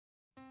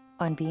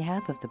On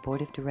behalf of the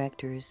Board of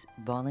Directors,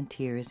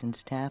 volunteers, and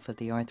staff of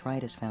the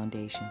Arthritis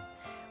Foundation,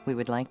 we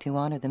would like to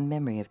honor the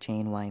memory of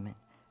Jane Wyman,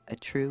 a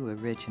true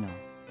original,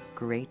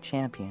 great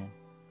champion,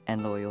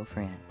 and loyal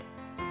friend.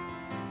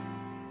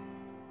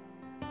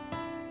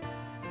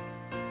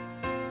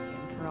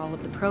 For all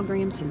of the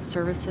programs and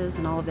services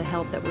and all of the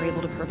help that we're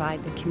able to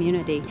provide the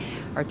community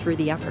are through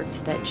the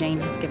efforts that Jane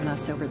has given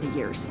us over the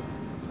years.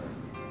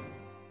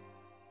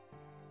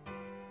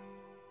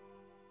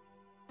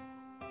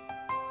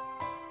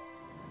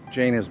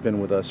 Jane has been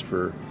with us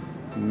for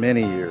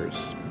many years,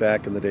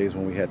 back in the days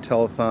when we had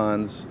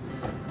telethons,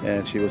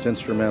 and she was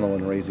instrumental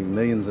in raising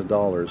millions of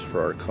dollars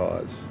for our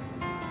cause.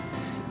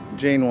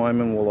 Jane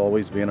Wyman will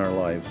always be in our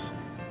lives.